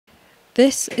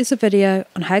This is a video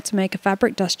on how to make a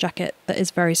fabric dust jacket that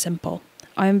is very simple.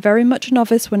 I am very much a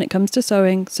novice when it comes to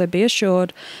sewing, so be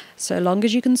assured, so long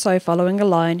as you can sew following a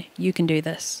line, you can do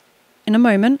this. In a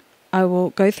moment, I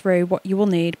will go through what you will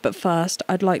need, but first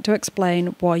I'd like to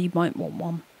explain why you might want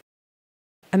one.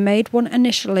 I made one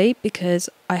initially because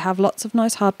I have lots of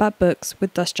nice hardback books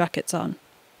with dust jackets on.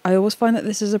 I always find that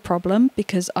this is a problem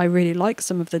because I really like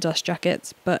some of the dust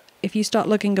jackets, but if you start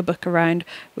lugging a book around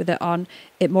with it on,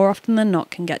 it more often than not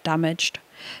can get damaged.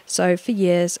 So for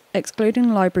years,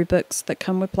 excluding library books that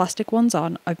come with plastic ones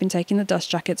on, I've been taking the dust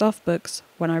jackets off books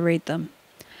when I read them.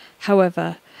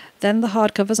 However, then the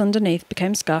hardcovers underneath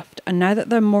became scuffed, and now that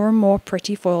there are more and more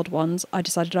pretty foiled ones, I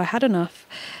decided I had enough.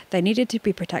 They needed to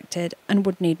be protected and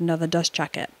would need another dust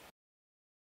jacket.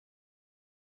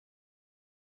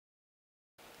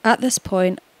 At this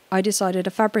point, I decided a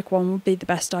fabric one would be the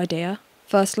best idea.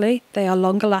 Firstly, they are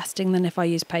longer lasting than if I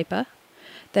use paper.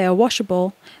 They are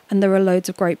washable, and there are loads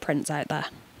of great prints out there.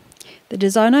 The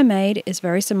design I made is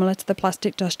very similar to the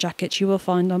plastic dust jackets you will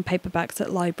find on paperbacks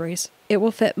at libraries. It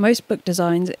will fit most book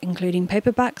designs, including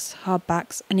paperbacks,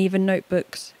 hardbacks, and even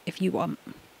notebooks if you want.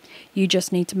 You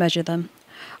just need to measure them.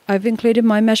 I've included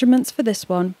my measurements for this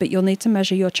one, but you'll need to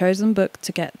measure your chosen book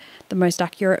to get the most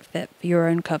accurate fit for your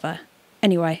own cover.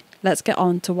 Anyway, let's get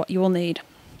on to what you will need.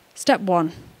 Step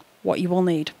 1. What you will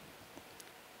need.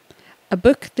 A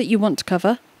book that you want to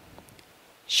cover,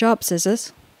 sharp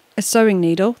scissors, a sewing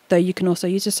needle, though you can also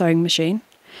use a sewing machine,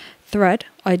 thread,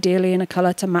 ideally in a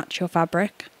colour to match your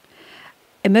fabric,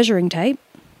 a measuring tape,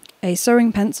 a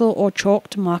sewing pencil or chalk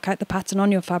to mark out the pattern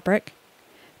on your fabric,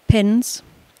 pins,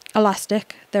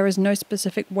 elastic, there is no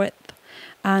specific width,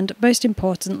 and most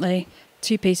importantly,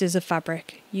 2 pieces of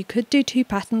fabric. You could do 2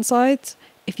 pattern sides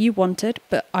if you wanted,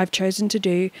 but I've chosen to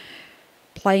do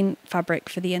plain fabric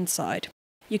for the inside.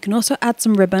 You can also add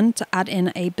some ribbon to add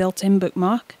in a built-in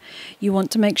bookmark. You want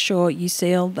to make sure you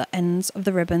seal the ends of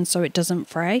the ribbon so it doesn't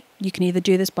fray. You can either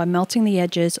do this by melting the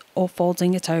edges or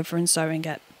folding it over and sewing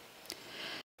it.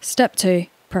 Step 2.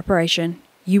 Preparation.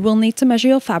 You will need to measure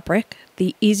your fabric.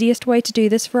 The easiest way to do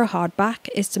this for a hardback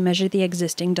is to measure the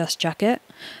existing dust jacket.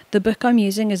 The book I'm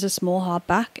using is a small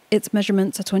hardback. Its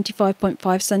measurements are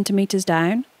 25.5 centimeters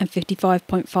down and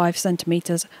 55.5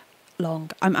 centimeters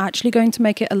long. I'm actually going to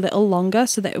make it a little longer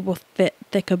so that it will fit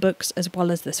thicker books as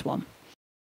well as this one.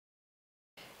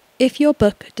 If your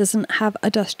book doesn't have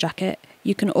a dust jacket,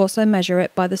 you can also measure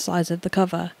it by the size of the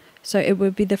cover. So it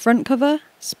would be the front cover,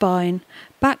 spine,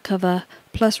 back cover,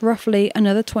 plus roughly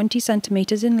another 20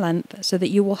 centimeters in length so that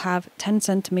you will have 10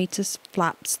 centimeters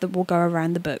flaps that will go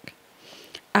around the book.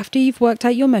 After you've worked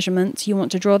out your measurements, you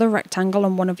want to draw the rectangle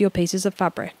on one of your pieces of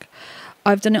fabric.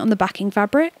 I've done it on the backing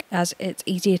fabric as it's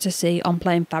easier to see on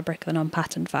plain fabric than on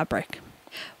patterned fabric.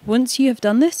 Once you have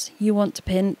done this, you want to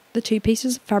pin the 2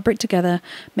 pieces of fabric together,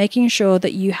 making sure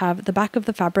that you have the back of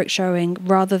the fabric showing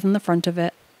rather than the front of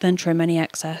it. Then trim any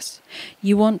excess.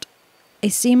 You want a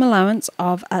seam allowance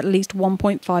of at least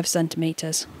 1.5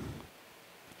 centimeters.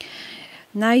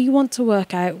 Now you want to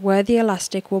work out where the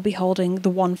elastic will be holding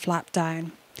the one flap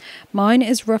down. Mine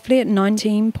is roughly at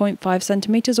 19.5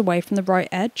 centimeters away from the right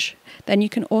edge. Then you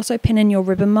can also pin in your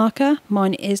ribbon marker.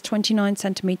 Mine is 29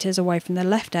 centimeters away from the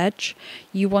left edge.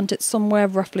 You want it somewhere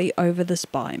roughly over the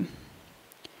spine.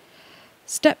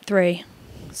 Step 3.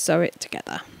 Sew it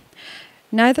together.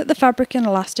 Now that the fabric and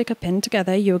elastic are pinned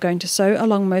together, you are going to sew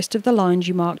along most of the lines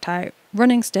you marked out.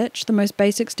 Running stitch, the most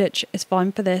basic stitch, is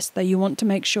fine for this, though you want to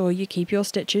make sure you keep your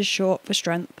stitches short for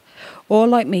strength. Or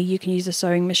like me, you can use a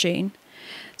sewing machine.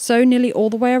 Sew nearly all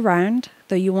the way around,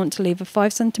 though you want to leave a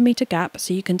 5 centimeter gap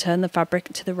so you can turn the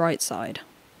fabric to the right side.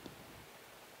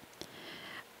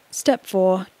 Step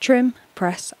 4. Trim,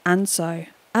 press and sew.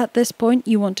 At this point,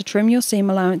 you want to trim your seam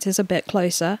allowances a bit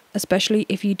closer, especially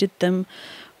if you did them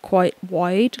quite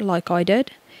wide like I did.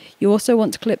 You also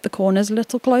want to clip the corners a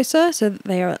little closer so that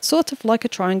they are sort of like a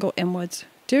triangle inwards.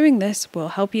 Doing this will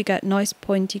help you get nice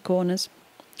pointy corners.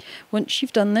 Once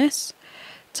you've done this,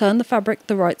 turn the fabric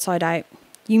the right side out.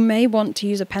 You may want to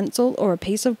use a pencil or a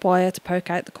piece of wire to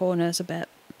poke out the corners a bit.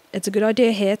 It's a good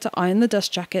idea here to iron the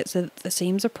dust jacket so that the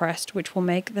seams are pressed, which will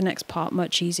make the next part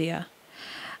much easier.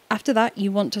 After that,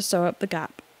 you want to sew up the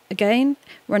gap. Again,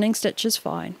 running stitch is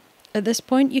fine. At this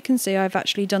point you can see I've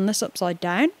actually done this upside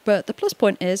down, but the plus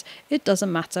point is it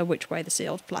doesn't matter which way the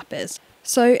sealed flap is.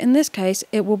 So in this case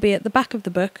it will be at the back of the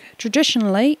book.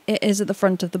 Traditionally it is at the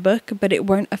front of the book, but it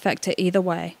won't affect it either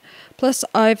way. Plus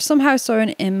I've somehow sewn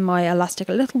in my elastic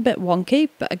a little bit wonky,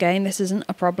 but again this isn't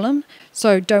a problem,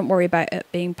 so don't worry about it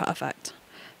being perfect.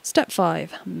 Step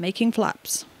 5. Making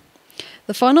flaps.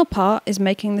 The final part is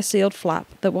making the sealed flap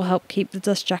that will help keep the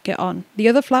dust jacket on. The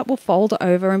other flap will fold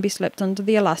over and be slipped under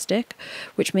the elastic,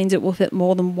 which means it will fit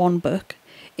more than one book.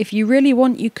 If you really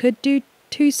want, you could do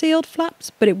 2 sealed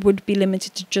flaps, but it would be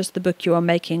limited to just the book you are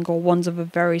making or ones of a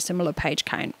very similar page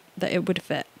count that it would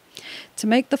fit. To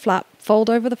make the flap, fold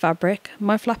over the fabric.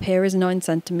 My flap here is 9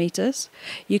 centimeters.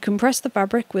 You compress the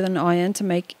fabric with an iron to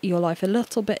make your life a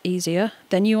little bit easier.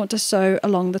 Then you want to sew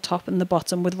along the top and the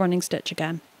bottom with running stitch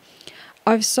again.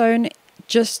 I've sewn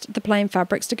just the plain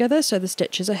fabrics together so the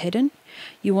stitches are hidden.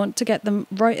 You want to get them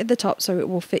right at the top so it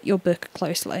will fit your book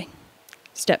closely.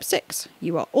 Step 6.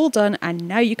 You are all done and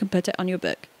now you can put it on your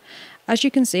book. As you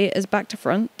can see, it is back to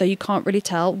front, though you can't really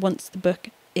tell once the book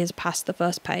is past the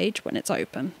first page when it's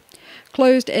open.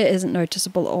 Closed, it isn't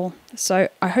noticeable at all. So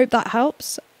I hope that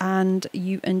helps and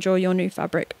you enjoy your new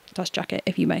fabric dust jacket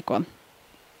if you make one.